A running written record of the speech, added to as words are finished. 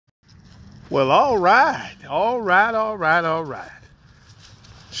Well, all right.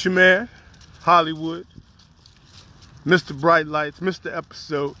 Shaman, Hollywood, Mr. Bright Lights, Mr.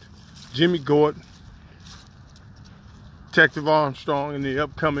 Episode, Jimmy Gordon, Detective Armstrong in the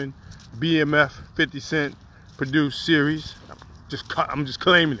upcoming BMF 50 Cent produced series. I'm just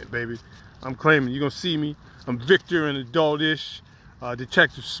claiming it, baby. I'm claiming it. You're going to see me. I'm Victor in Adultish.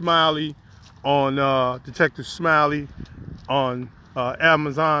 Detective Smiley on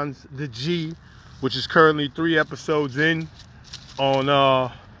Amazon's The G, which is currently 3 episodes in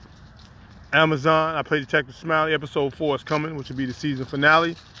on Amazon. I play Detective Smiley. Episode 4 is coming, which will be the season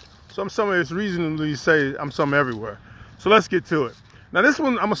finale. So it's reasonably say I'm something everywhere. So let's get to it. Now this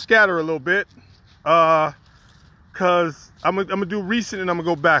one I'm gonna scatter a little bit, cause I'm gonna do recent and I'm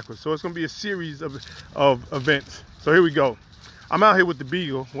gonna go backwards. So it's gonna be a series of events. So here we go. I'm out here with the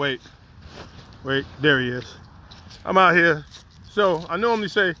Beagle. Wait, there he is. I'm out here. So I normally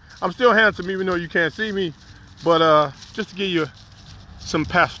say I'm still handsome even though you can't see me, but just to give you some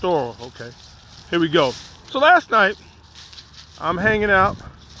pastoral. Okay, here we go. So last night I'm hanging out.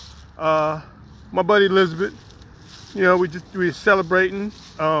 My buddy Elizabeth. You know, we were celebrating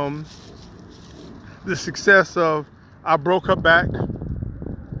the success of I Broke Her Back,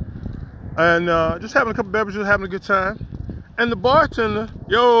 and just having a couple beverages, having a good time. And the bartender,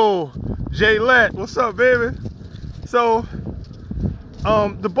 yo, Jay Lett, what's up, baby? So,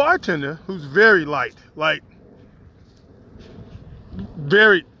 the bartender, who's very light, what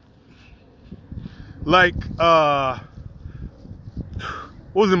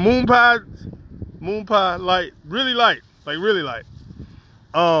was it, moon pie light, really light, really light.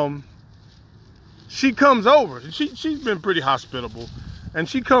 She comes over. She's been pretty hospitable, and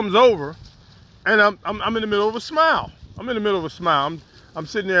she comes over, and I'm in the middle of a smile. I'm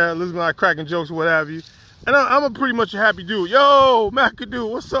sitting there, Elizabeth and I cracking jokes or what have you, and I'm a pretty much a happy dude. Yo, McAdoo,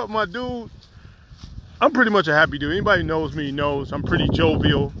 what's up, my dude? I'm pretty much a happy dude. Anybody knows me knows I'm pretty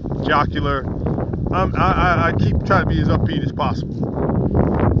jovial, jocular. I keep trying to be as upbeat as possible.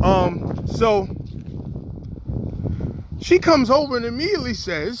 So she comes over and immediately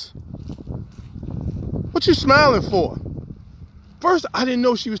says, "What you smiling for?" First, I didn't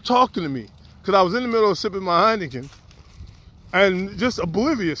know she was talking to me because I was in the middle of sipping my Heineken and just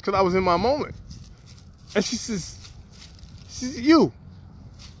oblivious because I was in my moment. And she says, "You."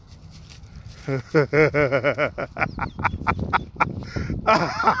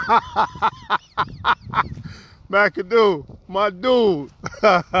 McAdoo, my dude.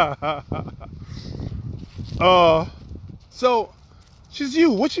 So she says,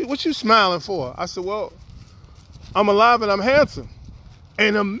 "You, what you smiling for?" I said, "Well, I'm alive and I'm handsome."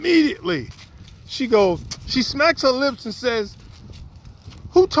 And immediately she smacks her lips and says,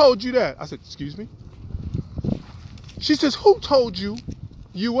 "Who told you that?" I said, "Excuse me?" She says, "Who told you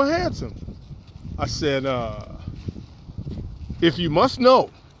you were handsome?" I said, "If you must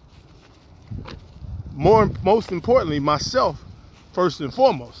know, most importantly, myself first and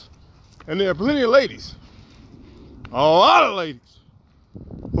foremost." And there are plenty of ladies, a lot of ladies,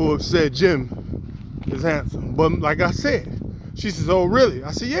 who have said Jim is handsome. But like I said, she says, "Oh, really?"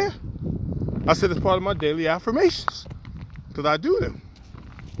 I said, "Yeah." I said, "It's part of my daily affirmations, because I do them."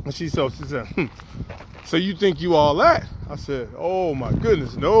 And she said, "So you think you all that?" I said, "Oh my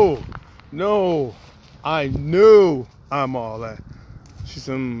goodness, no, I knew I'm all that." She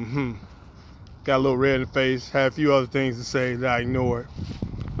said, Got a little red in the face, had a few other things to say that I ignored.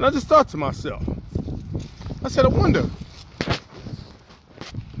 And I just thought to myself, I said, I wonder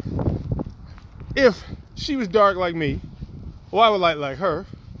if she was dark like me, or I was light like her,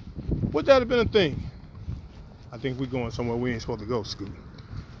 would that have been a thing? I think we're going somewhere we ain't supposed to go, Scoot.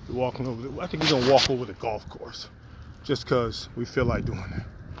 We're walking over I think we're going to walk over the golf course, just because we feel like doing that.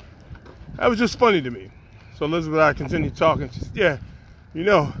 That was just funny to me. So Elizabeth and I continued talking. She said, "Yeah, you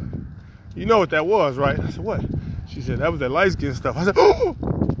know what that was, right?" I said, "What?" She said, "That was that light skin stuff." I said, "Oh!"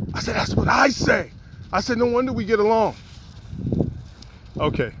 I said, "That's what I say." I said, "No wonder we get along."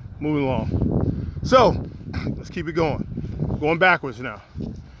 Okay, moving along. So, let's keep it going. Going backwards now.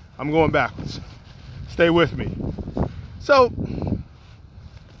 I'm going backwards. Stay with me. So,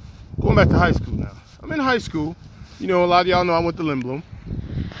 going back to high school now. I'm in high school. You know, a lot of y'all know I went to Lindblom.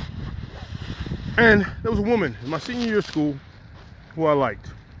 And there was a woman in my senior year of school who I liked.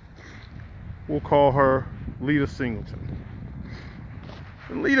 We'll call her Lita Singleton.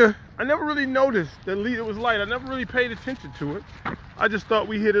 And Lita, I never really noticed that Lita was light. I never really paid attention to it. I just thought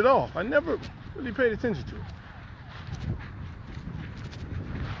we hit it off. I never really paid attention to it.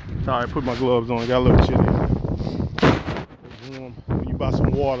 Sorry, I put my gloves on. Got a little chilly. It's warm. When you buy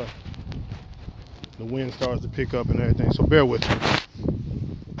some water, the wind starts to pick up and everything. So bear with me.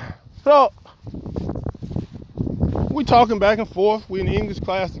 So we talking back and forth. We in the English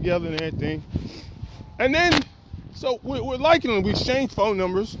class together and everything. And then, so we're liking them. We exchange phone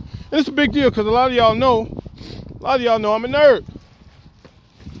numbers. And it's a big deal because a lot of y'all know I'm a nerd.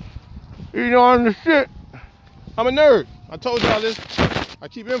 You know, I'm the shit. I'm a nerd. I told y'all this. I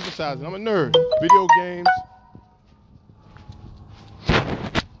keep emphasizing, I'm a nerd.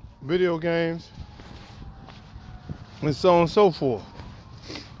 Video games, and so on and so forth.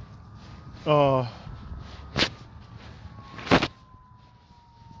 So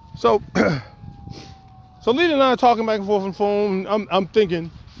Lita and I are talking back and forth on the phone. I'm thinking,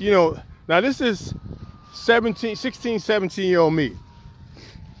 you know, now this is 16, 17-year-old me.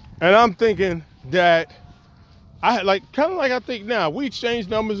 And I'm thinking that kind of like I think now, we exchange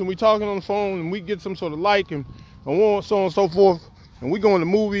numbers and we talking on the phone and we get some sort of like and so on and so forth, and we going to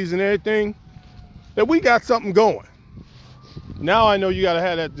movies and everything, that we got something going. Now I know you got to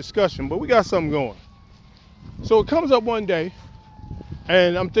have that discussion, but we got something going. So it comes up one day,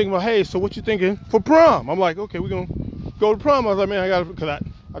 and I'm thinking about, hey, so what you thinking for prom? I'm like, okay, we're going to go to prom. I was like, man, I got to, because I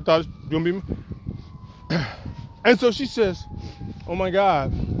thought it was going to be. And so she says, oh my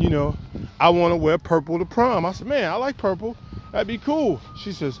God, you know, I want to wear purple to prom. I said, man, I like purple. That'd be cool.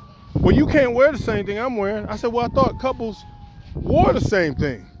 She says, well, you can't wear the same thing I'm wearing. I said, well, I thought couples wore the same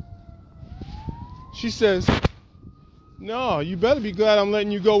thing. She says, no, you better be glad I'm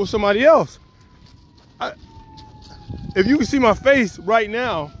letting you go with somebody else. If you can see my face right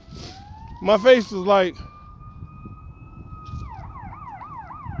now, my face was like,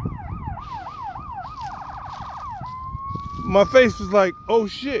 oh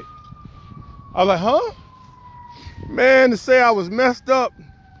shit. I was like, huh? Man, to say I was messed up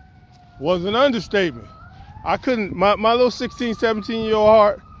was an understatement. I couldn't, my little 16, 17-year-old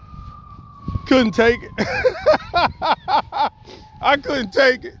heart couldn't take it. I couldn't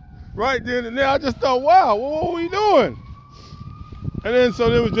take it right then and there. I just thought, wow, what were we doing? And then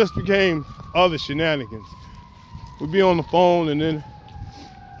so it just became other shenanigans. We'd be on the phone and then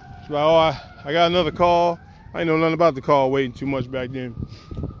she's like, oh, I got another call. I didn't know nothing about the call waiting too much back then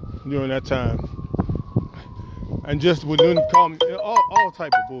during that time. And just wouldn't call me, all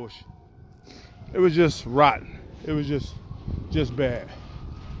type of bullshit. It was just rotten. It was just bad.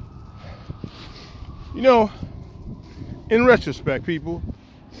 You know, in retrospect, people,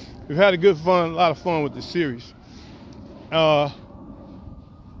 we've had a lot of fun with this series.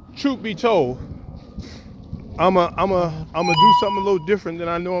 Truth be told, I'm a do something a little different than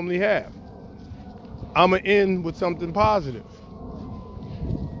I normally have. I'm gonna end with something positive.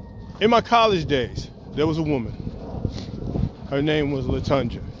 In my college days, there was a woman. Her name was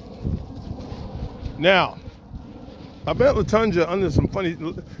Latanja. Now, I met Latanja under some funny.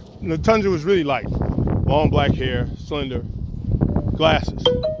 Latanja was really light, long black hair, slender, glasses.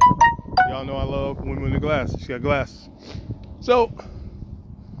 Y'all know I love women with the glasses. She got glasses. So,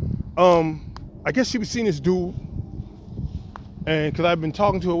 I guess she was seeing this dude, and because I've been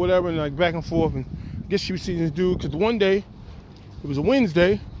talking to her, whatever, and like back and forth, and I guess she was seeing this dude. Because one day, it was a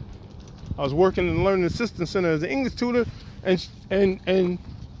Wednesday, I was working in the Learning Assistance Center as an English tutor, and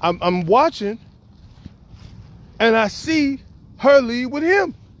I'm watching, and I see her leave with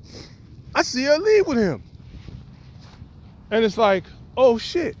him. I see her leave with him. And it's like, oh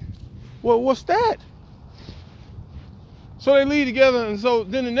shit, well, what's that? So they leave together, and so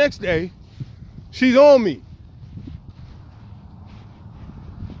then the next day, she's on me.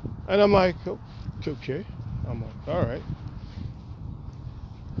 And I'm like, okay. I'm like, all right.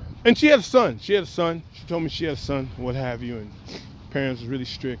 And she had a son. She told me she had a son, what have you, and parents was really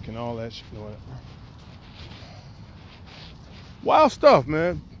strict and all that shit and whatever. Wild stuff,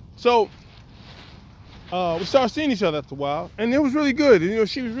 man. So we started seeing each other after a while, and it was really good. And, you know,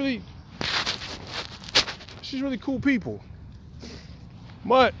 she's really cool people.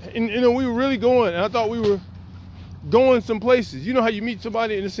 But and, you know, we were really going, and I thought we were going some places. You know how you meet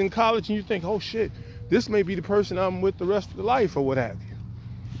somebody and it's in college and you think, oh shit, this may be the person I'm with the rest of the life or what have you.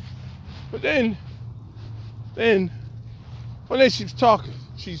 But then one day she was talking.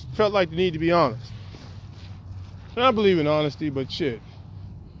 She felt like the need to be honest. And I believe in honesty, but shit.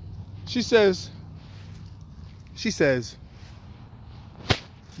 She says,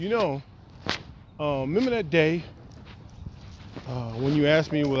 you know, remember that day when you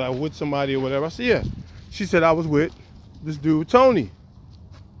asked me was I with somebody or whatever? I said, yeah. She said, I was with this dude, Tony.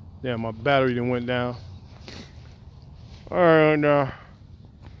 Damn, my battery done went down. All right,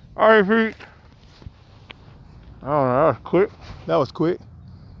 Pete. I don't know, that was quick.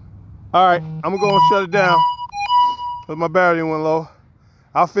 All right, I'm gonna go and shut it down because my battery went low.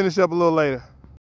 I'll finish up a little later.